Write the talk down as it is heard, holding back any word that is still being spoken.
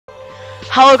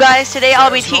Hello guys, today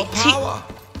I'll be no power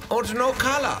and no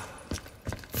color.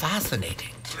 Fascinating.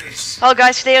 Hello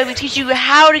guys, today I'll be teaching you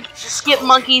how to skip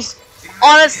monkeys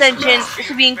on Ascension. This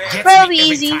will be incredibly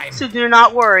easy, so do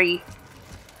not worry.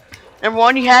 Number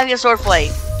 1, you have your sword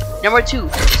blade. Number 2,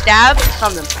 stab,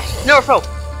 stun them. Number 4,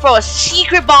 throw a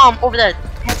secret bomb over the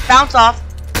bounce off.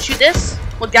 Shoot this,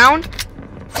 look down,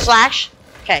 slash.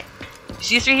 Okay,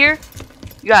 see this right here?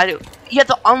 You gotta do. You have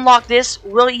to unlock this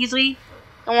really easily.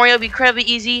 Don't worry, it'll be incredibly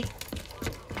easy.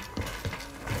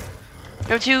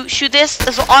 Number 2, shoot this.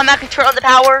 This will automatically turn on the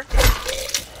power.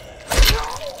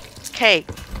 Okay,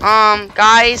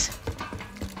 guys.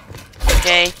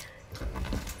 Okay.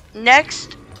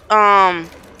 Next,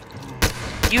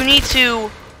 you need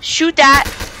to shoot that.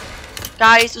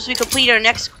 Guys, this will complete our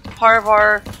next part of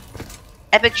our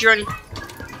epic journey.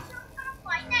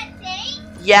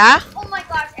 Yeah? Oh my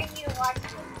gosh, I need to watch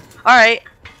this. Alright.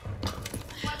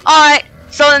 Alright,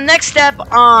 so the next step,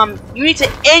 you need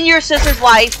to end your sister's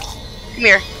life. Come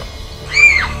here.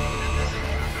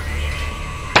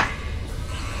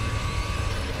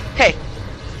 Okay.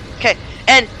 Okay,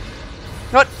 and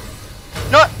no.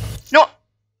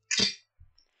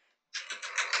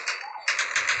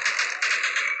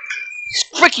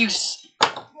 Frick you,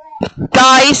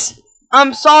 guys.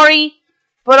 I'm sorry,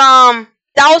 but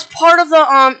that was part of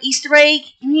the Easter egg.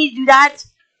 You need to do that.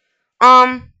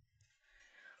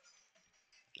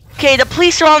 Okay, the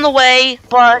police are on the way,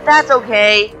 but that's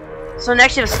okay. So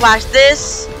next you have to slash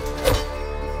this.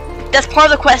 That's part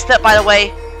of the quest step, by the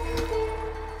way.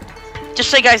 Just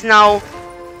so you guys know.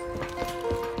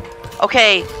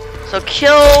 Okay, so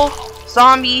kill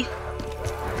zombie.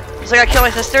 So I gotta kill my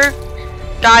sister.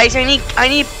 Guys, I need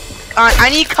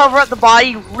to cover up the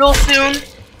body real soon.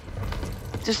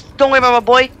 Just don't worry about my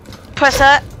boy. Press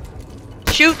that.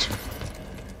 Shoot.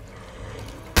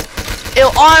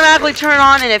 It'll automatically turn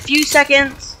on in a few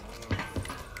seconds.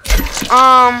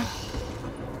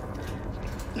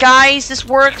 Guys, this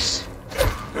works.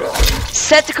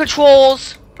 Set the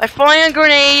controls by firing a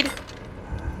grenade.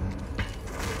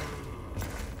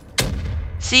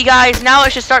 See, guys, now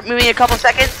it should start moving in a couple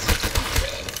seconds.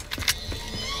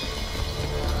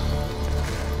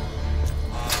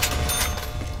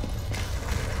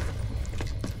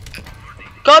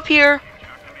 Go up here,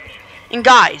 and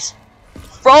guys,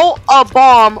 throw a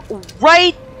bomb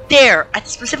right there at the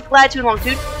specific latitude and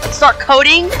longitude. Start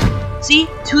coding. See,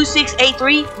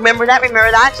 2683. Remember that. Remember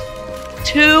that.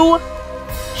 2.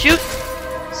 Shoot.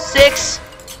 6.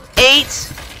 8.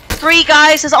 3.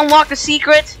 Guys, has unlocked the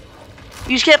secret.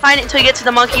 You just can't find it until you get to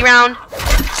the monkey round.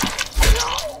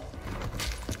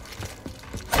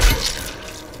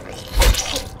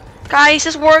 Guys,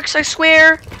 this works. I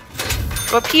swear.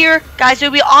 Go up here, guys.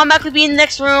 It'll be automatically be in the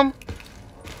next room.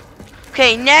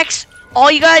 Okay, next, all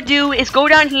you gotta do is go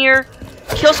down here,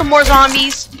 kill some more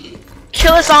zombies,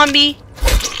 kill a zombie,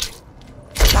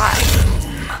 die.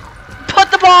 Put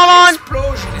the bomb on.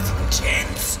 Explosion is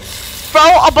intense.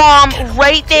 Throw a bomb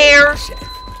right there.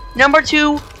 Number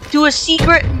 2, do a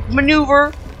secret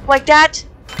maneuver like that.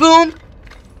 Boom.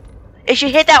 It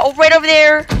should hit that right over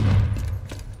there.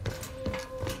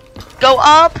 Go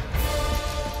up.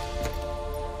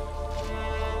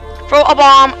 Throw a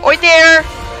bomb right there.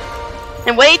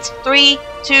 And wait. 3,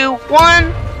 2,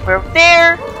 1. We're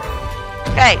there.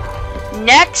 Okay.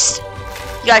 Next,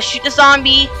 you gotta shoot the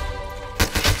zombie.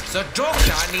 The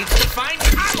doctor needs to find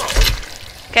ammo.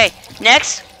 Okay.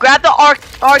 Next, grab the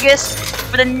Argus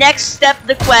for the next step of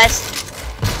the quest.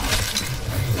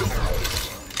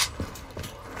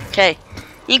 Okay.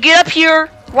 You get up here,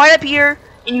 right up here,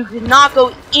 and you cannot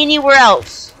go anywhere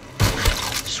else.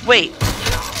 Just wait.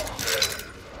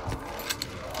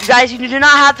 You guys, you do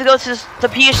not have to go to the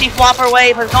PhD flopper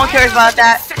way, because no one cares about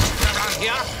that.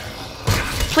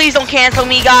 Please don't cancel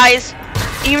me, guys.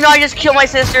 Even though I just killed my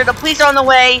sister, the police are on the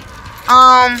way.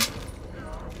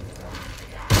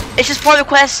 It's just part of the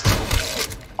quest.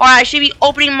 Alright, I should be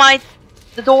opening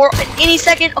the door at any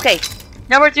second. Okay,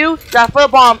 number 2, gotta throw a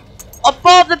bomb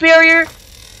above the barrier.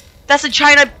 That's the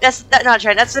China. Not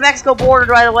China. That's the Mexico border,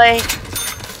 by the way.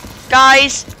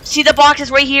 Guys, see the boxes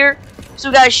right here. So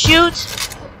we gotta shoot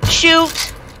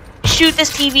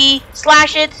this TV,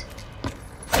 slash it,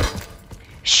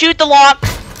 shoot the lock,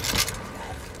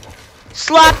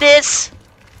 slap this,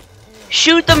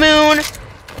 shoot the moon.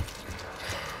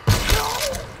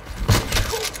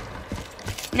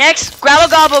 Next, grab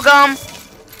a gobble gum.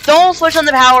 Don't switch on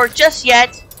the power just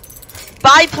yet.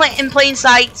 Buy in plain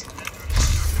sight.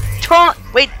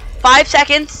 Wait, 5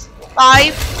 seconds.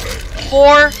 5,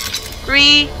 4,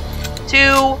 3, 2,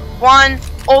 1.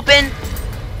 Open.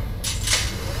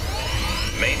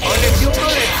 Only a few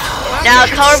bullets. Now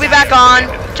the color will be back on,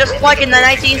 just like in the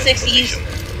 1960s.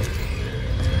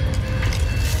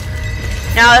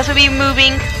 Now this will be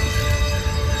moving.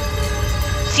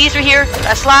 See through here.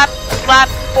 Slap, slap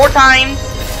 4 times.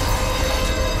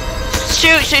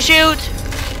 Shoot, shoot, shoot.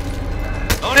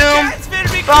 Boom,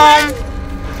 boom.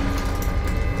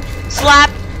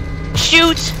 Slap,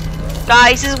 shoot.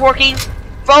 Guys, this is working.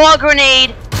 Throw a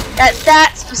grenade at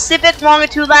that specific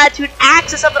longitude, latitude,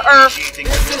 axis of the Earth.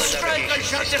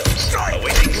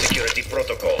 Awaiting security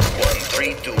protocol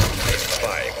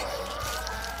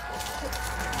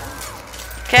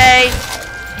 13255. Okay.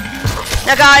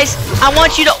 Now guys, I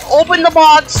want you to open the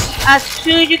box as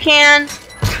soon as you can.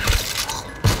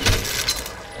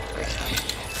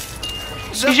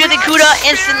 Use the CUDA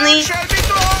instantly.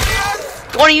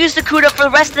 You want to use the CUDA for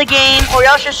the rest of the game, or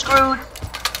else you're screwed.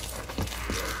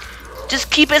 Just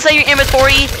keep it inside your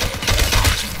inventory.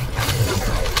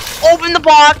 Open the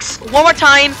box one more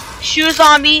time. Shoot a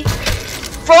zombie.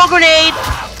 Throw a grenade.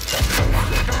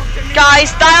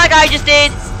 Guys, die like I just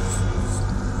did.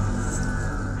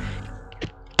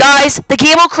 Guys, the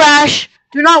game will crash.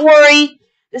 Do not worry.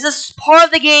 This is part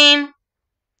of the game.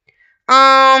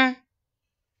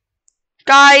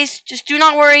 Guys, just do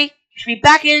not worry. You should be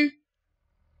back in.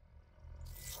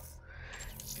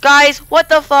 Guys, what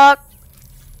the fuck?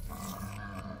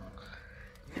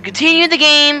 Continue the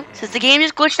game, since the game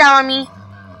just glitched out on me.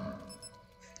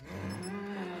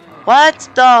 What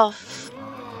the f...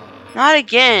 Not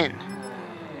again.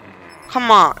 Come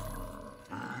on.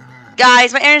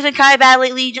 Guys, my internet's been kinda bad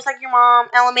lately, just like your mom.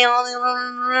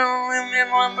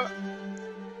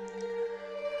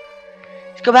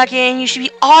 Just go back in, you should be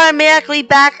automatically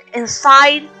back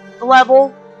inside the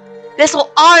level. This will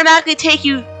automatically take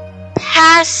you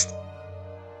past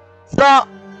the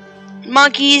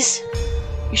monkeys.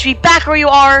 You should be back where you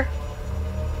are.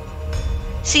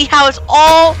 See how it's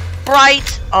all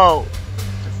bright. Oh,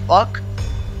 the fuck?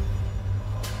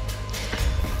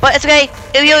 But it's okay.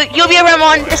 You'll be around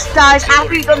on this, guys.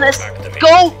 After you've done this,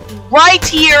 go right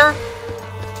here.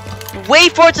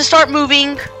 Wait for it to start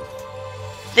moving.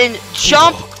 Then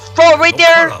jump. Throw it right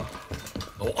there.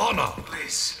 No honor.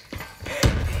 Please.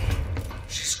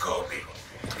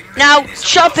 Now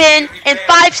jump in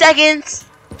 5 seconds.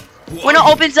 When it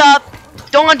opens up,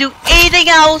 don't want to do anything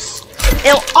else.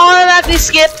 It'll automatically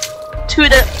skip to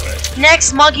the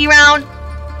next monkey round.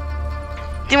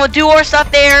 Then we'll do our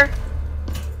stuff there.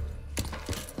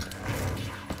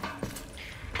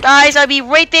 Guys, I'll be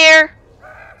right there.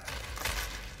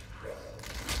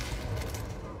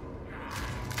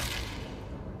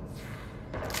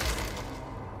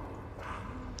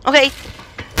 Okay.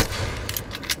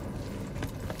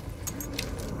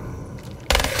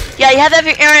 Yeah, you have to have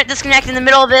your internet disconnect in the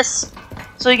middle of this.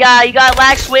 So you got a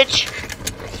lag switch.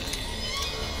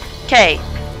 Okay.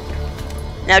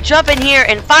 Now jump in here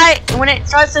and fight when it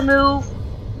starts to move.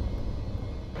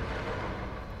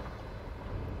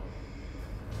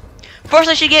 First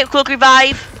I should get quick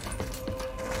revive.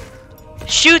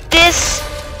 Shoot this.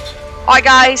 Alright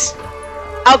guys.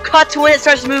 I'll cut to when it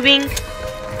starts moving.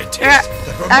 It is.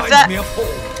 That reminds me of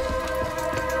home.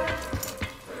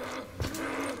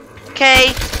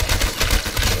 Okay.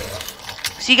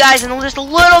 See you guys in just a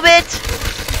little bit.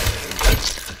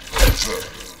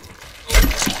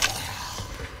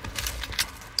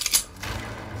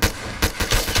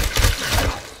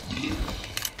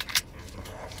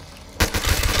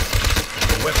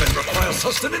 The weapon requires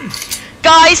sustenance.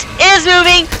 Guys, it is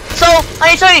moving. So,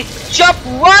 let me tell you, jump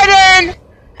right in.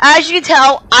 As you can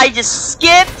tell, I just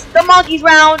skipped the monkeys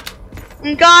round.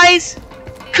 And guys,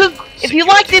 if you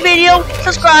like the video,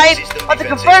 subscribe. But to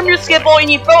confirm your skipple, you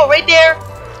need to throw it right there,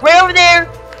 right over there,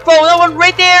 throw another one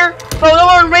right there, throw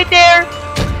another one right there,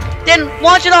 then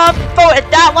launch it off, throw it at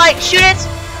that light, shoot it.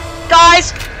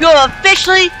 Guys, you'll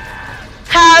officially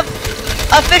have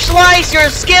officialized your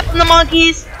skip from the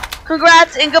monkeys.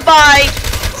 Congrats and goodbye.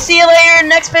 See you later in the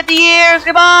next 50 years.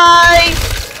 Goodbye.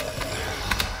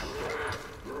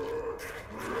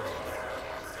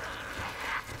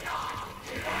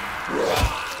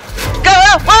 Go!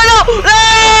 Oh no!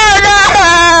 Ah!